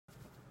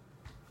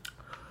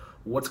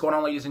What's going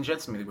on, ladies and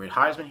gents? Me, the Great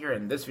Heisman here.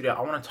 In this video, I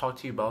want to talk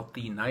to you about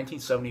the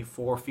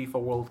 1974 FIFA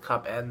World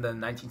Cup and the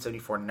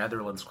 1974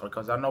 Netherlands squad,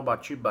 because I don't know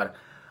about you, but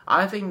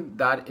I think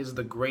that is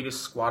the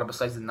greatest squad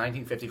besides the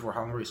 1954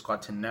 Hungary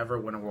squad to never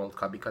win a World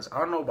Cup, because I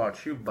don't know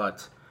about you,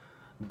 but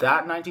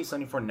that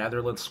 1974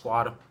 Netherlands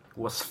squad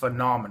was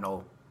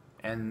phenomenal,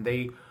 and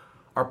they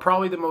are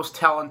probably the most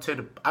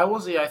talented, I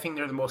think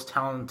they're the most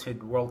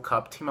talented World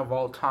Cup team of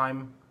all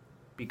time,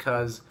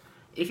 because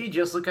if you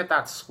just look at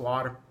that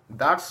squad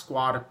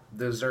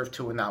deserved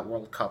to win that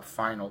World Cup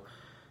final.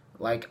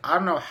 Like, I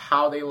don't know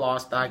how they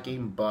lost that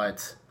game,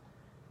 but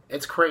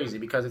it's crazy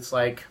because it's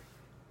like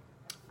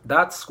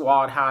that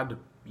squad had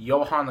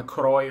Johan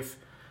Cruyff,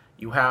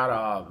 you had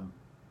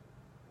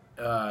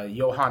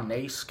Johan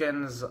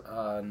Neeskens,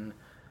 and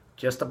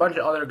just a bunch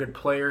of other good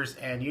players,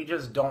 and you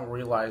just don't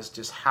realize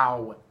just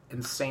how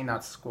insane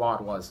that squad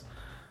was.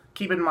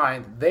 Keep in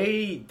mind,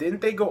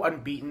 didn't they go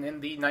unbeaten in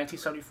the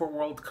 1974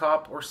 World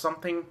Cup or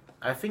something?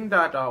 I think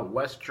that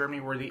West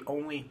Germany were the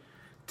only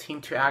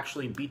team to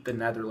actually beat the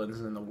Netherlands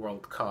in the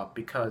World Cup,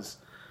 because,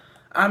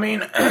 I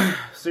mean,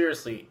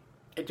 seriously,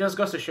 it just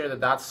goes to show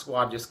that that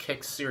squad just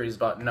kicked serious.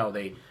 But no,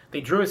 they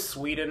drew with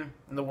Sweden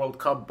in the World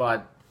Cup,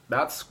 but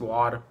that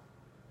squad,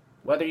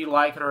 whether you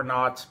like it or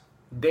not,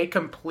 they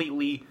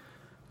completely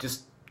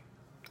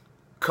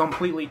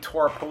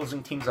tore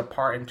opposing teams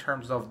apart in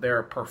terms of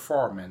their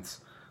performance.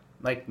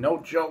 Like,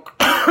 no joke.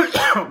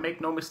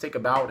 Make no mistake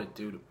about it,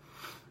 dude.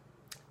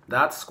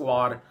 That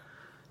squad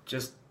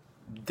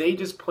they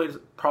just played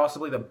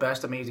possibly the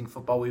best amazing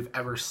football we've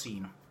ever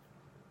seen.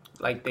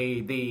 Like,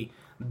 they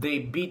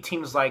beat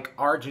teams like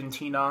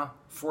Argentina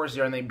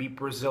 4-0 and they beat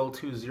Brazil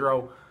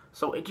 2-0.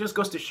 So it just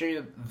goes to show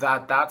you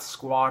that that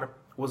squad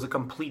was a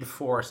complete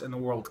force in the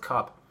World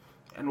Cup.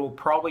 And we'll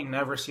probably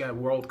never see a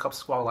World Cup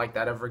squad like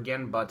that ever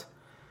again, but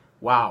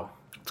wow.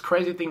 It's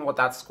crazy thing what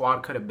that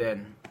squad could have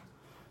been.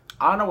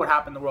 I don't know what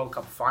happened in the World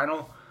Cup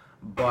final,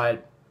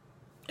 but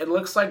it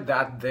looks like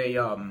that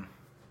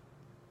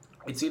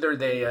it's either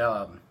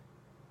I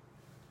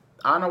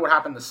don't know what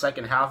happened in the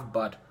second half,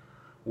 but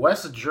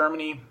West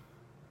Germany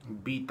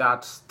beat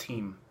that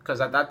team.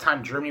 Because at that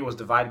time, Germany was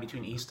divided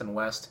between East and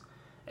West.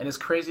 And it's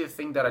crazy to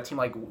think that a team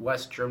like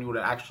West Germany would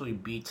actually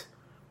beat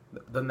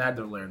the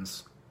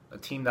Netherlands. A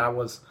team that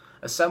was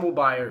assembled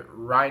by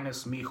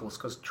Rinus Michels.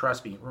 Because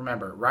trust me,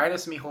 remember,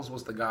 Rinus Michels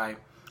was the guy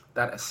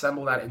that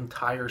assembled that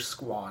entire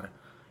squad,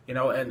 you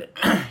know, and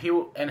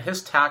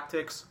his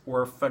tactics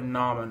were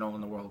phenomenal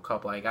in the World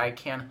Cup. Like, I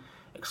can't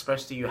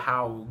express to you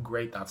how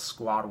great that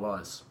squad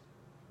was.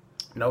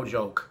 No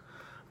joke.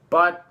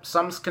 But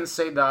some can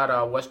say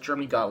that West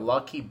Germany got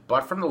lucky,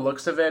 but from the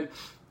looks of it,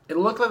 it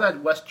looked like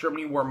that West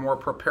Germany were more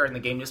prepared in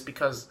the game, just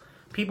because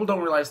people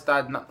don't realize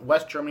that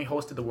West Germany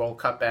hosted the World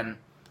Cup, and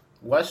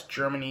West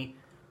Germany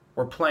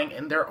were playing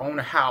in their own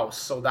house,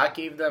 so that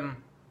gave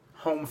them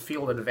home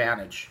field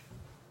advantage.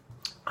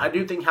 I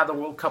do think had the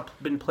World Cup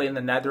been played in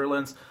the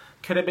Netherlands,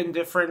 could have been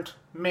different,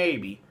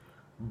 maybe.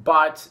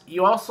 But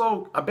you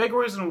also, a big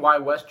reason why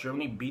West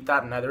Germany beat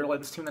that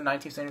Netherlands team in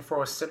 1974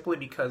 was simply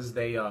because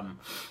their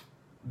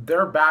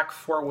back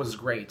four was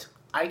great.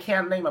 I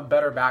can't name a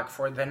better back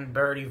four than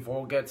Bertie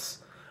Vogts,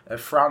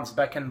 Franz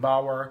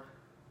Beckenbauer,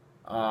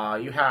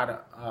 you had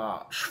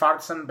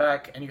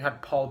Schwarzenbeck, and you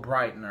had Paul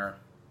Breitner.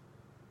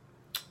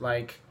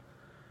 Like,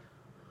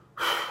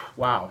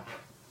 wow.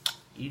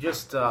 You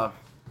just,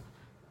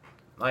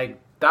 like,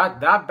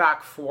 that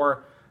back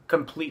four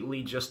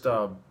completely just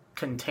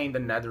contained the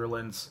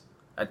Netherlands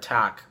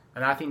attack.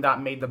 And I think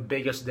that made the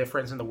biggest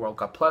difference in the World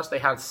Cup. Plus, they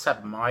had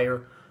Sepp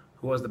Maier,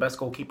 who was the best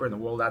goalkeeper in the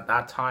world at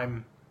that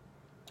time,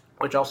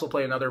 which also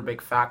played another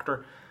big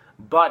factor.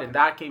 But in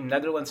that game,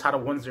 Netherlands had a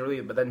 1-0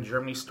 lead, but then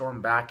Germany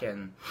stormed back,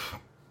 and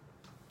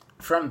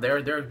from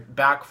there, their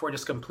back four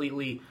just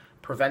completely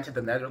prevented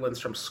the Netherlands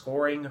from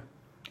scoring,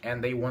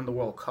 and they won the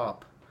World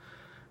Cup.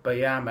 But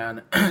yeah,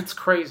 man, it's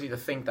crazy to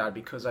think that,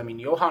 because, I mean,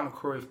 Johan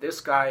Cruyff, this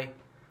guy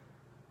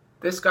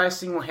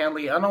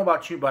single-handedly, I don't know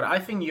about you, but I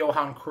think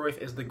Johan Cruyff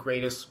is the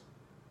greatest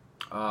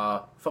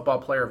football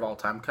player of all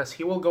time, because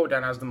he will go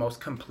down as the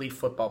most complete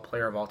football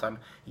player of all time.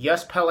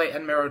 Yes, Pelé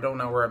and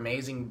Maradona were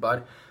amazing,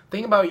 but the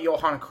thing about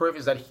Johan Cruyff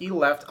is that he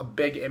left a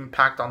big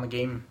impact on the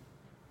game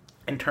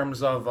in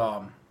terms of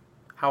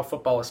how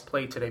football is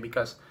played today,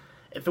 because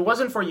if it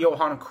wasn't for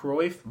Johan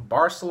Cruyff,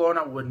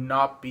 Barcelona would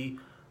not be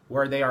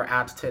where they are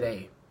at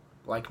today.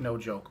 Like, no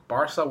joke.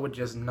 Barca would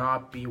just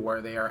not be where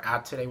they are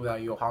at today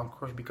without Johan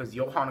Cruyff, because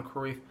Johan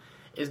Cruyff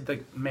is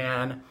the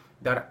man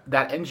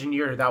that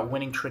engineered that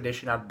winning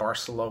tradition at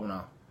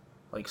Barcelona.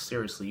 Like,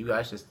 seriously, you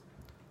guys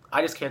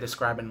I just can't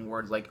describe it in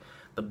words, like,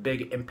 the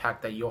big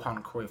impact that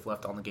Johan Cruyff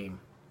left on the game.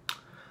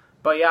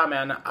 But yeah,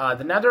 man, the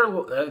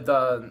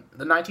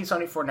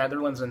 1974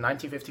 Netherlands and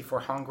 1954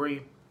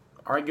 Hungary,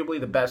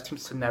 arguably the best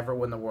teams to never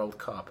win the World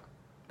Cup.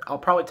 I'll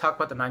probably talk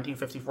about the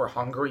 1954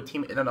 Hungary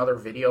team in another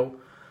video,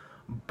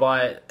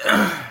 but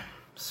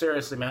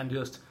seriously, man,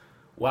 just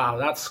wow,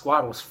 that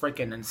squad was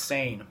freaking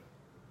insane.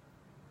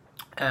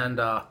 And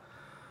I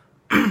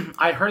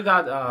heard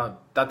that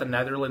that the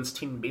Netherlands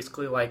team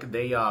basically, like,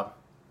 they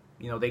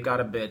they got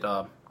a bit.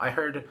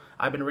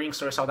 I've been reading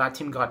stories how that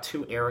team got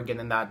too arrogant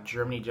and that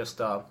Germany just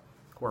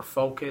were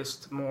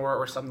focused more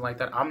or something like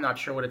that. I'm not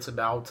sure what it's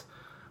about,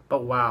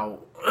 but wow,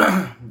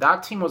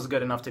 that team was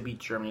good enough to beat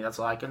Germany. That's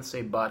all I can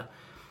say. But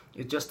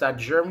it's just that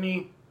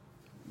Germany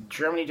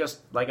just,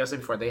 like I said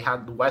before, they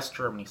had West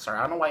Germany. Sorry,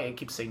 I don't know why I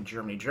keep saying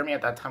Germany. Germany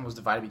at that time was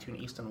divided between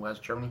East and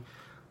West Germany,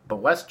 but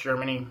West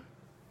Germany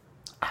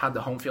had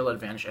the home field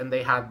advantage, and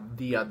they had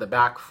the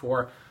back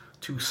four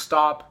to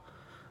stop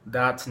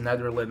that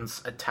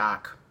Netherlands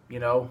attack.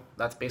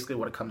 That's basically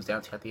what it comes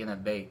down to at the end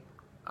of the day.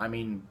 I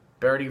mean,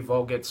 Bertie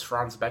Vogts,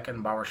 Franz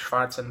Beckenbauer,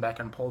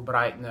 Schwarzenbeck, Paul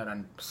Breitner,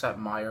 and Sepp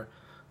Maier,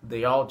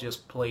 they all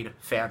just played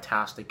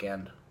fantastic,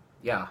 and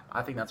yeah,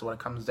 I think that's what it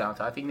comes down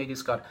to. I think they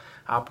just got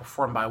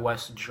outperformed by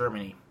West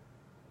Germany.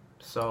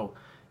 So,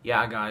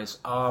 yeah, guys.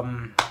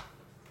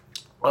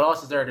 What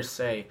else is there to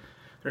say?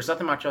 There's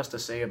nothing much else to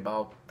say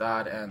about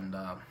that, and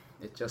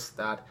it's just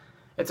that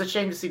it's a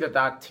shame to see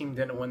that team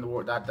didn't win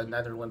that the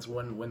Netherlands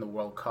wouldn't win the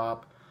World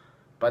Cup.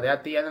 But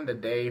at the end of the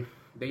day,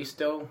 they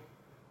still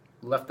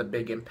left a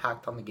big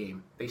impact on the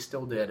game. They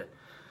still did.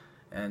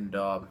 And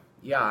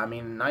yeah, I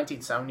mean,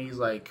 1970s,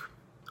 like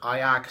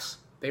Ajax,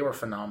 they were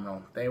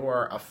phenomenal. They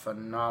were a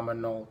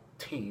phenomenal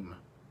team.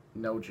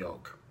 No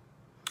joke.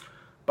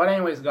 But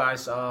anyways,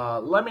 guys,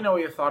 let me know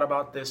what you thought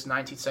about this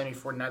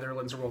 1974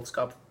 Netherlands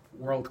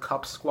World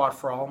Cup squad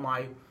for all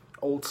my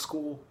old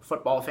school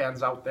football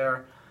fans out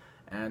there.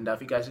 And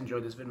if you guys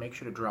enjoyed this video, make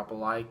sure to drop a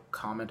like,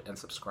 comment, and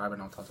subscribe.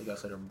 And I'll talk to you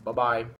guys later. Bye-bye.